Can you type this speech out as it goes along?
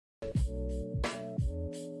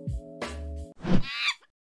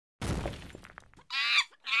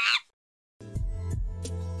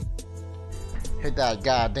hit that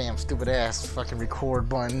goddamn stupid ass fucking record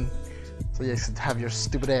button so you can have your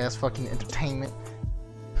stupid ass fucking entertainment.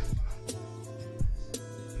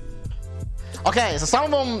 Okay, so some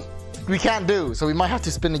of them we can't do, so we might have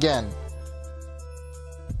to spin again.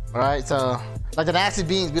 Alright, so like the nasty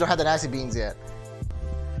beans, we don't have the nasty beans yet.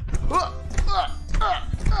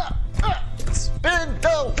 Spin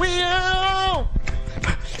the wheel!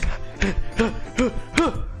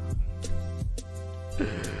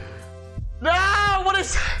 No, what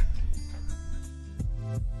is?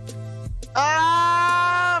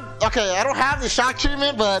 Okay, I don't have the shock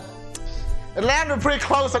treatment, but it landed pretty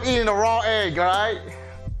close on eating a raw egg, alright?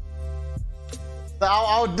 So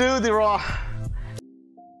I'll do the raw.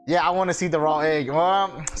 Yeah, I want to see the raw egg.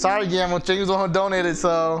 Well, sorry, Guillermo, James won't donate it,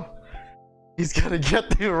 so he's gonna get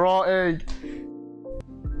the raw egg.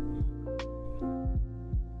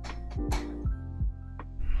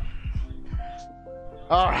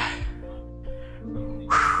 Alright.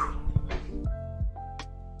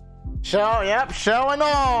 Show, yep, show and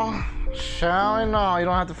all. Show and all. You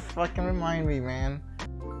don't have to fucking remind me, man.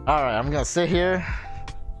 Alright, I'm gonna sit here.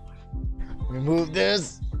 Remove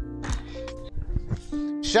this.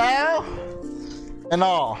 Show and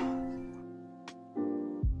all.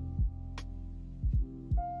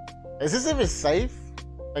 Is this even safe?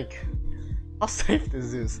 Like, how safe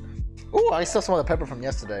is this? Ooh, I still smell the pepper from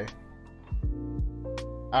yesterday.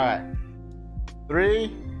 Alright.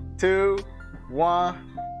 3, 2, 1.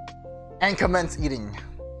 And commence eating.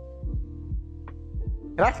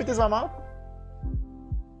 Can I fit this in my mouth?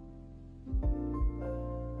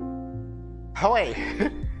 Oh wait.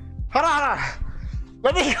 Hold on.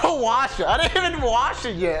 Let me go wash it. I didn't even wash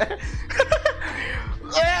it yet.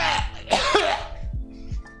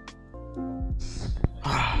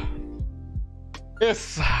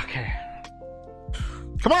 It's okay.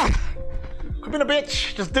 Come on. Quit being a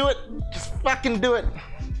bitch. Just do it. Just fucking do it.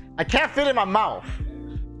 I can't fit it in my mouth.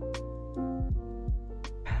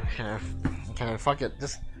 Okay, fuck it.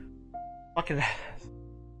 Just fucking.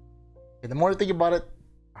 Okay, the more you think about it,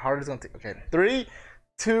 the harder it's gonna take. Okay, 3,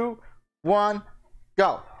 2, 1,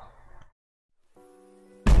 go.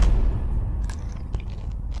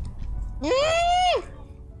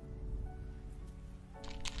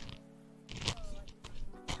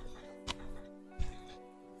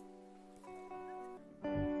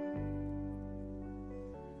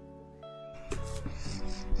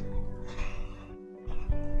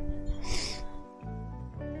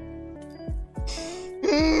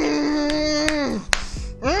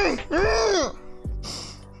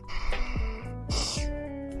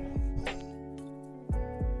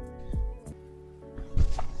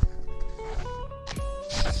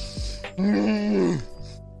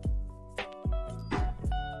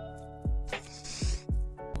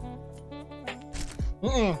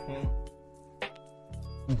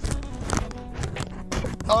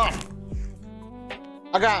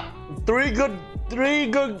 I got three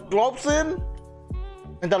good gulps in,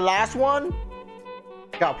 and the last one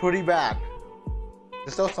got pretty bad.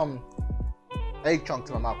 There's still some egg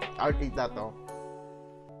chunks in my mouth. I'll eat that though.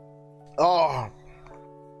 Oh,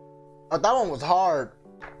 that one was hard.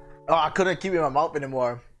 Oh, I couldn't keep it in my mouth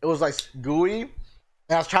anymore. It was like gooey, and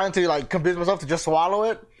I was trying to like convince myself to just swallow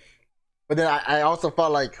it, but then I also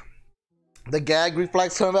felt like the gag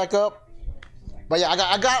reflex coming back up. But yeah,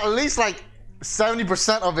 I got at least like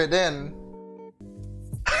 70% of it in.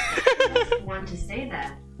 Want to say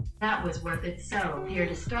that was worth it. So here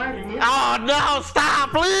to start a new. Oh no!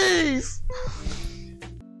 Stop, please.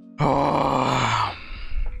 Oh,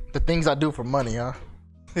 the things I do for money, huh?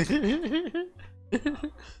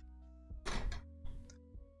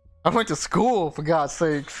 I went to school, for God's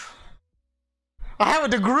sakes. I have a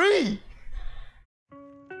degree.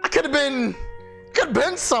 I could have been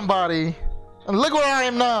somebody, and look where I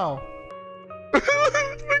am now.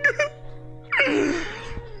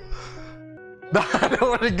 I don't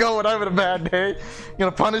want to go when I'm having a bad day. You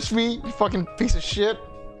gonna punish me, you fucking piece of shit?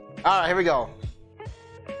 Alright, here we go.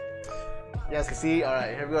 You guys can see.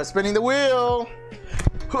 Alright, here we go. Spinning the wheel.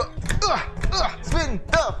 Spin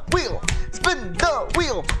the wheel. Spin the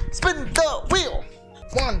wheel. Spin the wheel.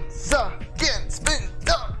 Once again, spin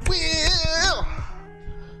the wheel.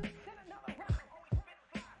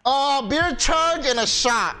 Beer chug and a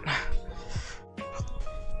shot.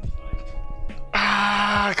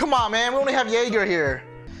 Come on, man. We only have Jaeger here.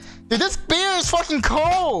 Dude, this beer is fucking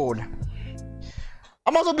cold.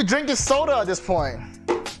 I might as well be drinking soda at this point.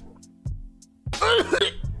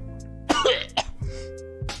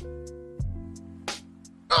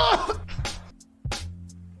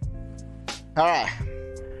 Alright.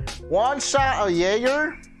 One shot of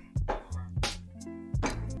Jaeger.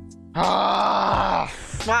 Ah,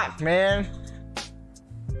 fuck, man.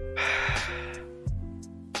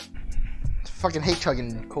 Fucking hate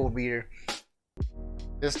chugging cold beer.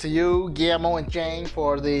 This to you, Guillermo and Jane,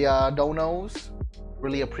 for the donos.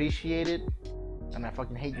 Really appreciate it. And I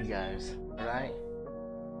fucking hate you guys. Alright?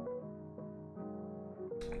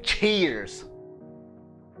 Cheers.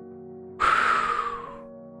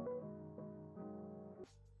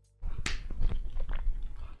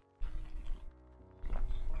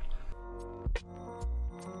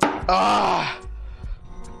 Ah!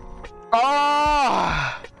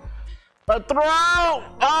 Ah! My throat!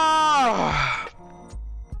 Ah!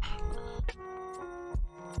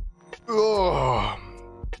 Oh.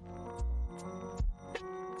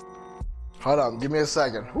 Hold on, give me a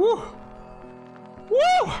second. Woo!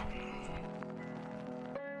 Woo!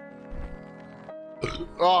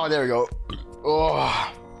 Oh, there we go.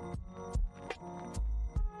 Oh.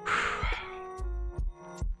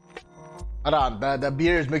 Hold on, the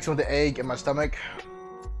beer is mixing with the egg in my stomach.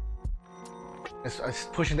 It's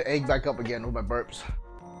pushing the egg back up again with my burps.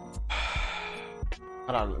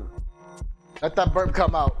 Hold on. Let that burp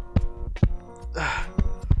come out.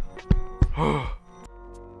 Come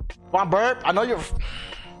on, burp. I know you're.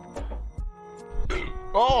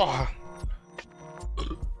 Oh.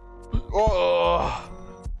 Oh.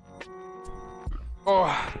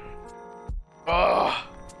 Oh. Oh.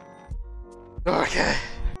 Okay.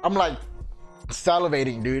 I'm like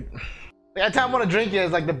salivating, dude. Every time I want to drink it,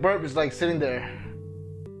 it's like the burp is like sitting there.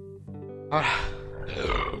 Oh.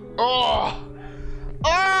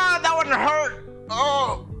 Oh, that one hurt.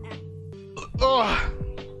 Oh. Oh.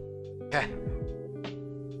 Okay.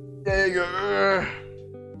 There you go.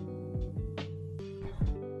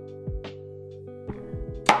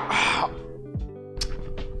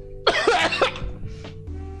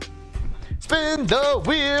 Spin the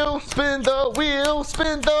wheel, spin the wheel,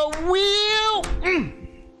 spin the wheel.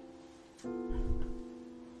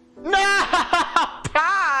 No,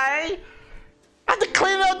 pie. I have to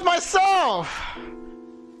clean it up myself.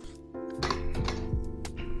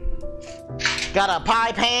 Got a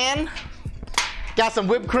pie pan. Got some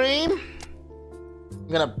whipped cream. I'm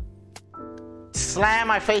gonna slam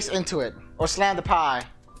my face into it, or slam the pie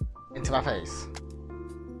into my face.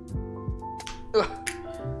 Ugh.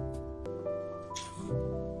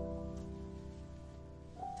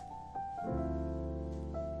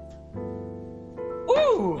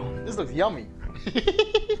 Ooh, this looks yummy.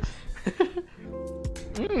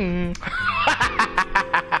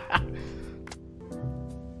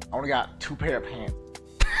 I only got 2 pair of pants.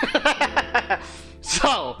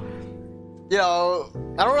 So, you know,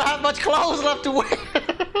 I don't have much clothes left to wear.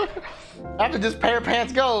 After this pair of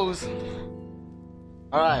pants goes.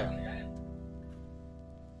 Alright.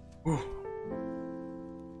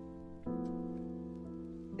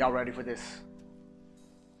 Y'all ready for this?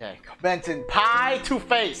 Okay, commencing pie to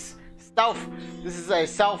face. Stealth. This is a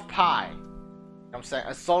self pie. You know what I'm saying?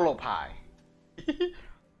 A solo pie.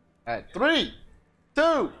 Alright, 3,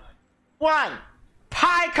 2, 1.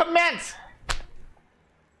 Pie commence!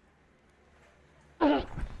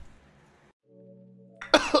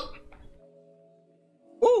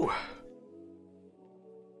 Ooh!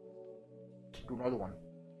 Do another one.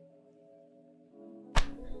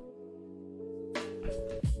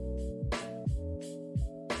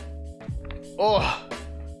 Oh!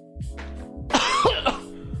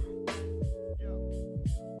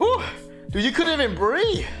 Ooh! Dude, you couldn't even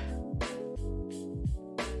breathe!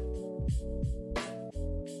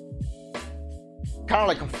 Kind of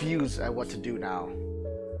like confused at what to do now.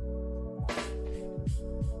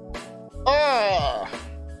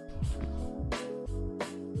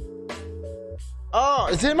 Oh,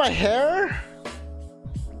 is it in my hair?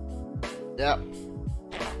 Yep.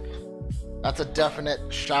 That's a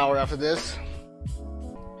definite shower after this.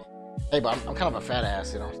 Hey, but I'm kind of a fat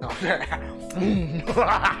ass, you know.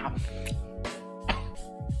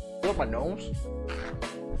 Feel my nose?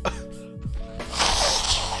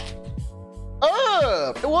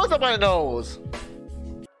 It was up my nose.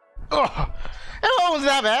 Oh, it wasn't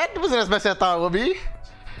that bad. It wasn't as bad as I thought it would be.